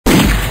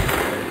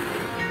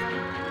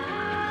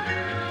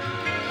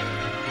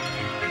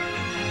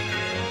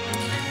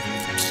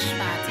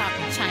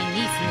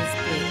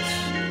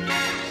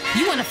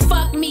wanna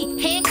fuck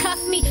me,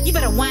 handcuff me, you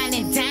better wine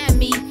and dine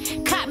me.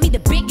 Cop me the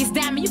biggest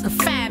diamond you can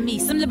find me.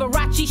 Some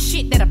Liberace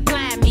shit that'll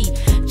blind me.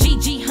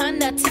 GG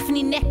Hunter,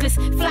 Tiffany necklace,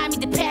 fly me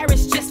to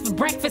Paris just for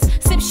breakfast.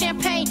 Sip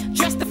champagne,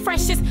 dress the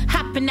freshest,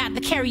 hopping out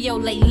the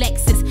Cabriolet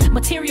Lexus.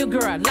 Material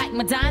girl like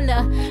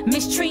Madonna,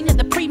 Miss Trina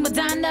the prima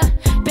donna.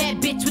 Bad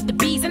bitch with the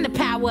bees and the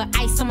power,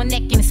 ice on my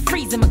neck and it's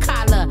freezing my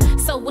collar.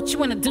 So what you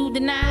wanna do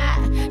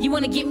tonight? You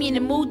wanna get me in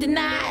the mood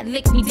tonight?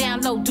 Lick me down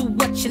low, do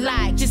what you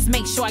like, just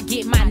make sure I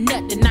get my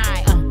nut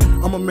tonight.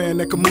 I'm a man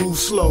that can move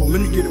slow.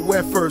 Let me get it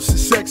wet first. In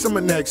sex, I'm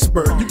an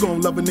expert. You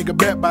gon' love a nigga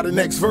back by the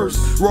next verse.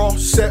 Raw,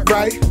 set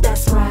right.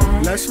 That's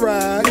right. Let's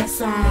ride. Let's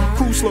ride.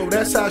 Cool slow,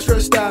 that's how I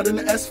stretched out in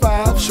the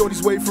S5.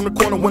 Shorty's wait from the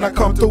corner when I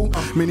come through.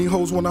 Many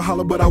hoes wanna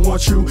holler, but I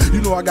want you.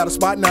 You know I got a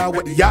spot now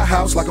at the yacht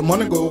house. Like a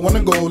wanna go,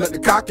 let the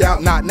cock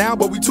out. Not now,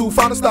 but we too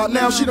far to stop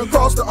now. She done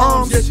crossed the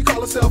arms, yeah, she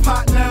call herself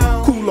hot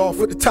now. Cool off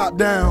with the top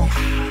down.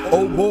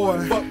 Oh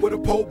boy, fuck with a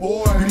po'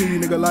 boy. You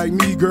need a nigga like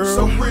me, girl.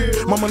 So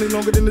real. My money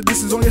longer than the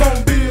distance on your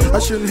phone bill. I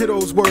shouldn't hear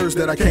those words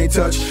that I can't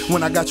touch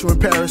when I got you in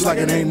Paris like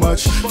it ain't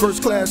much.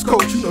 First class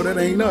coach, you know that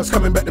ain't us.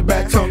 Coming back to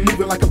back, tongue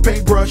moving like a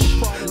paintbrush.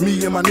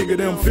 Me and my nigga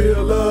them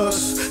feel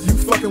us. You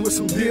fucking with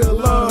some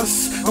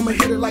dealers. I'ma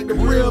hit it like the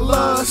real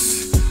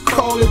us.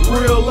 Call it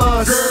real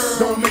us.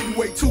 Girl, don't make me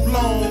wait too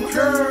long.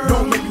 Girl,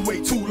 don't make me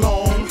wait too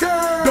long.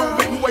 Girl, don't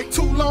make me wait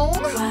too long.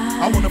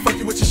 I wanna fuck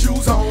you with your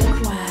shoes on.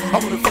 I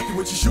wanna fuck you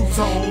with your shoes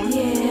on.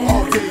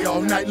 All day,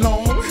 all night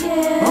long.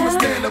 I'ma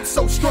stand up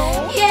so strong.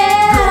 Girl,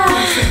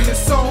 can you sing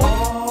this song?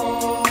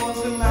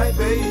 Oh, tonight,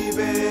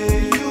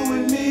 baby, you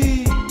and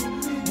me,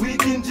 we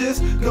can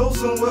just go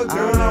somewhere,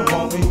 girl. I'm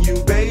wanting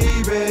you,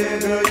 baby.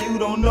 Girl, you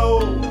don't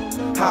know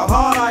how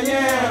hard I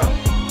am.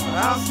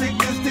 I'll stick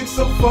this dick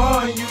so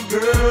far in you,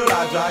 girl,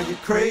 I drive you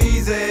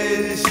crazy.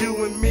 It's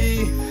you and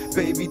me,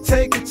 baby,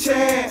 take a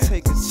chance.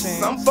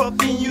 I'm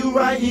fucking you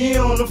right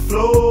here on the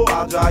floor.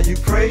 I'll drive you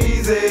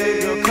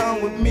crazy. Girl,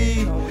 come with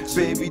me,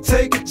 baby,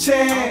 take a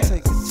chance.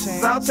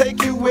 I'll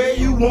take you where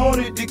you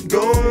wanted to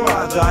go.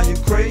 I'll drive you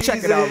crazy.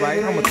 Check it out,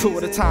 right? I'm a two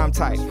at a time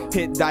type.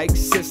 Hit dykes,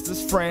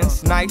 sisters,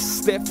 friends. Nice,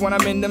 stiff when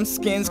I'm in them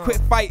skins. Quit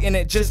fighting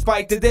it, just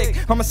bite the dick.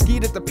 I'ma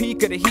skeet at the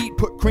peak of the heat.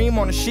 Put cream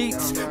on the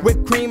sheets,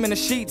 whipped cream in the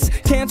sheets.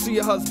 Cancel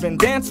your husband,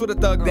 dance with a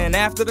thug. Then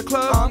after the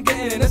club, I'm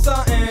getting into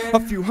something. A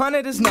few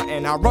hundred is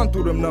nothing. I run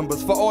through them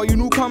numbers. For all you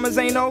newcomers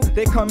ain't know,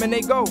 they come and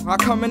they go. I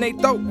come and they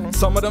throw.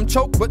 Some of them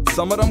choke, but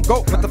some of them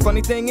go. But the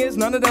funny thing is,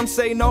 none of them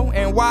say no.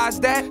 And why is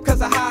that?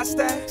 Cause I high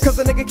stats. Cause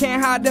a nigga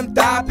can't hide them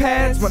thigh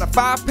pads. When a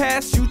 5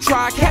 pass, you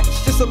try catch.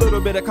 Just a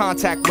little bit of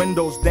contact,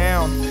 windows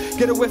down.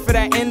 Get a whiff of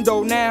that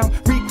endo now.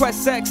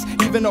 Request sex,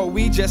 even though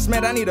we just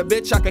met. I need a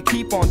bitch I could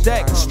keep on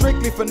deck.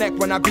 Strictly for neck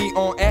when I be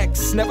on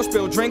X. Never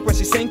spill drink when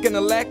she sinking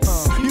the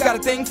Lex. You got a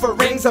thing for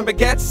rings and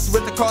baguettes.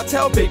 With the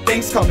cartel, big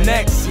things come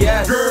next.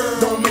 Yes. Girl,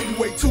 don't make me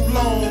wait too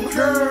long.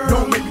 Girl,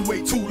 don't make me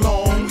wait too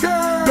long.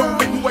 Girl, don't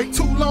make me wait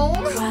too long.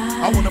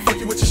 I wanna fuck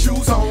you with your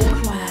shoes on.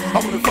 I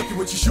wanna fuck you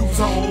with your shoes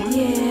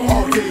on.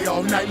 All day,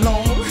 all night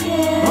long.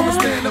 I'ma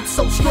stand up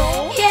so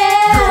strong.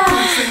 Girl,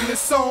 can you sing this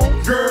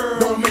song? Girl,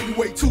 don't make me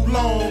wait too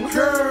long.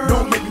 Girl,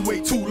 don't make me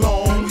wait too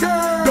long.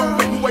 Girl, don't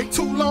make me wait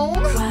too long.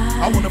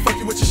 I wanna fuck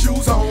you with your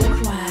shoes on.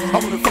 I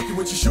wanna fuck you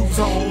with your shoes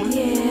on.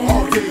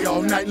 All day,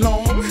 all night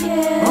long.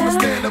 I'ma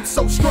stand up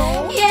so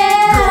strong. Girl,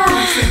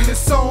 can you sing this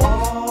song?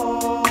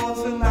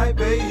 Oh, tonight,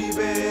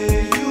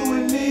 baby, you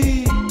and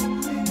me,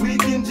 we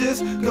can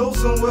just go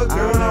somewhere,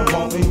 girl. I'm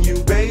wanting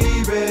you, baby.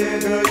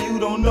 Girl, you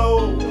don't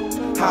know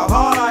how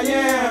hard I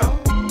am.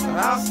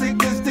 I'll stick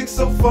this dick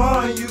so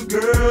far in you,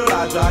 girl,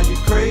 I drive you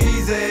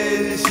crazy.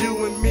 It's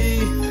you and me,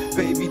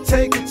 baby,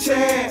 take a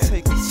chance.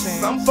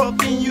 I'm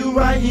fucking you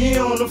right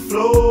here on the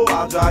floor.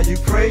 I'll drive you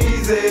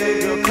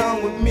crazy. Girl,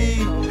 come with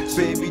me,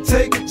 baby,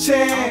 take a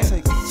chance.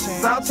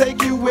 I'll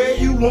take you where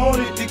you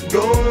wanted to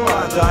go.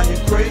 I'll drive you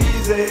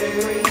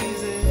crazy.